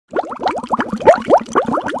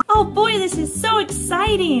Oh boy, this is so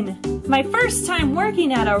exciting! My first time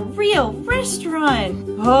working at a real restaurant.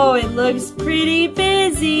 Oh, it looks pretty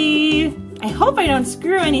busy. I hope I don't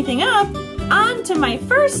screw anything up. On to my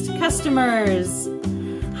first customers.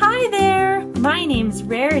 Hi there, my name's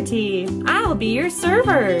Rarity. I'll be your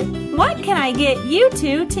server. What can I get you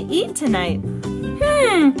two to eat tonight?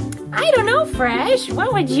 I don't know, Fresh.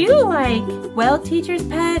 What would you like? Well, teacher's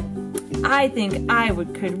pet, I think I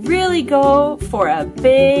could really go for a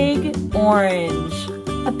big orange.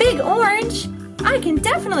 A big orange? I can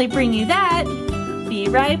definitely bring you that. Be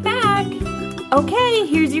right back. Okay,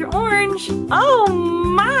 here's your orange. Oh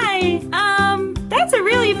my, that's a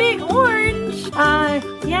really big orange.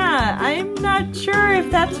 Yeah, I'm not sure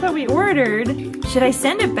if that's what we ordered. Should I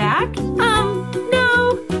send it back? No,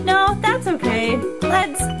 that's okay.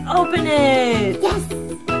 Let's open it. Yes.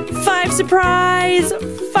 5 surprise!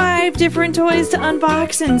 5 different toys to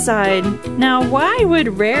unbox inside. Now, why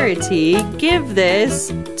would Rarity give this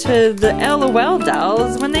to the LOL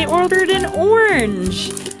dolls when they ordered an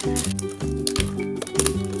orange?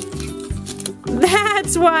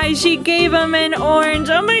 That's why she gave them an orange.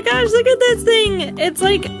 Oh my gosh, look at this thing. It's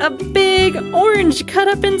like a big orange cut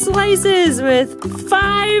up in slices with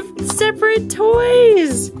 5 separate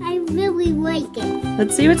toys. I really like it.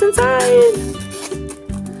 Let's see what's inside.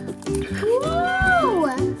 Whoa,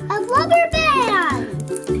 a rubber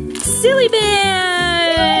band. Silly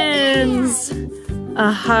bands.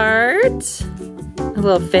 A heart. A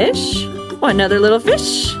little fish. Oh, another little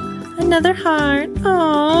fish. Another heart.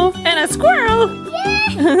 Oh, and a squirrel.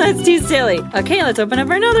 Yeah. That's too silly. Okay, let's open up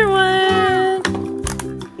another one.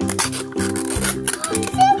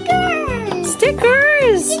 Stickers.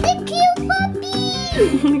 Stickers. It's a cute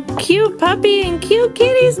puppy. Cute puppy and cute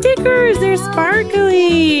kitty stickers. They're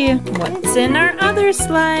sparkly. What's in our other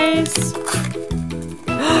slice?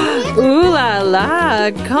 Ooh la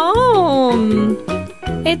la, comb.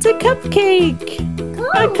 It's a cupcake.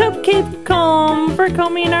 A cupcake comb for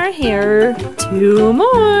combing our hair. 2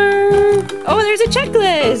 more. Oh, there's a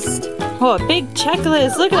checklist. Oh, a big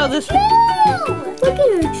checklist. Look at all this. Look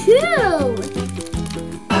at her shoe.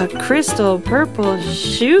 A crystal purple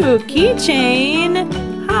shoe keychain.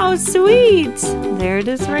 How sweet. There it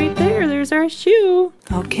is right there. There's our shoe.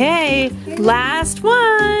 Okay, last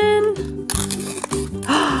one.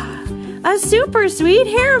 A super sweet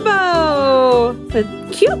hair bow with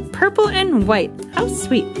cute purple and white. How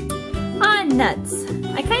sweet. Ah, nuts.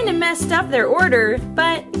 I kind of messed up their order,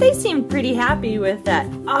 but they seemed pretty happy with that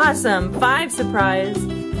awesome 5 surprise.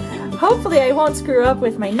 Hopefully I won't screw up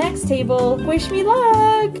with my next table. Wish me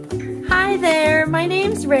luck. Hi there, my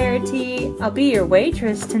name's Rarity. I'll be your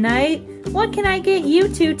waitress tonight. What can I get you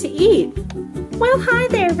two to eat? Well, hi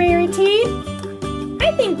there, Rarity.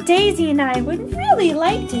 I think Daisy and I would really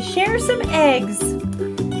like to share some eggs.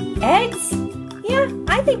 Eggs? Yeah,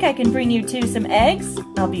 I think I can bring you two some eggs.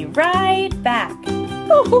 I'll be right back.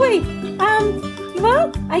 Oh boy,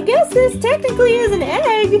 well, I guess this technically is an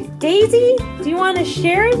egg. Daisy, do you want to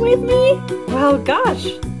share it with me? Well, gosh,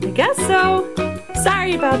 I guess so.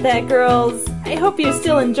 Sorry about that, girls. I hope you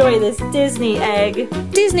still enjoy this Disney egg.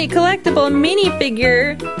 Disney collectible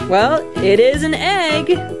minifigure. Well, it is an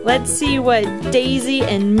egg. Let's see what Daisy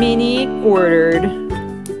and Minnie ordered.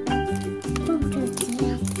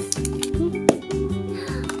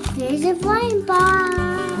 There's a flying ball.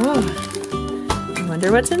 Oh, I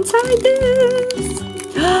wonder what's inside this.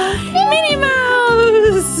 Minnie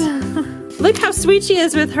Mouse! Look how sweet she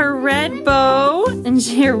is with her red bow and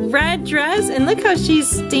her red dress, and look how she's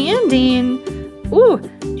standing. Ooh,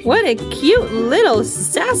 what a cute little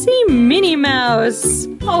sassy Minnie Mouse.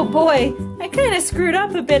 Oh boy, I kind of screwed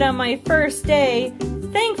up a bit on my first day.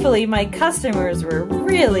 Thankfully, my customers were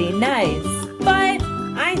really nice. But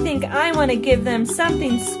I think I want to give them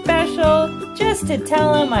something special just to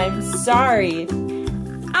tell them I'm sorry.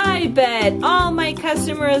 I bet all my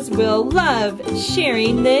customers will love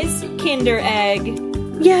sharing this Kinder Egg.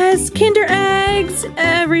 Yes, Kinder Eggs!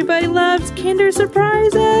 Everybody loves Kinder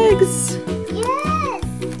Surprise Eggs! Yes!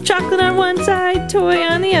 Chocolate on one side, toy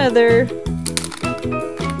on the other.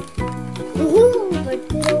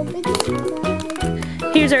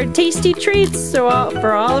 Here's our tasty treats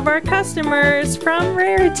for all of our customers from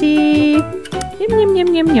Rarity. Yum, yum,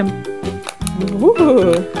 yum, yum, yum.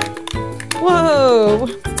 Ooh. Whoa,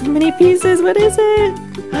 so many pieces, what is it?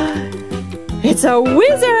 It's a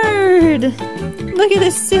wizard! Look at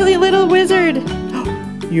this silly little wizard.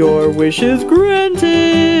 Your wish is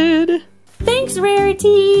granted. Thanks,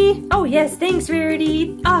 Rarity. Oh yes, thanks,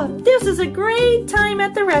 Rarity. Oh, this is a great time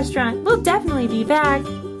at the restaurant. We'll definitely be back.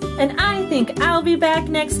 And I think I'll be back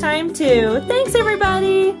next time too. Thanks,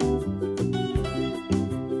 everybody.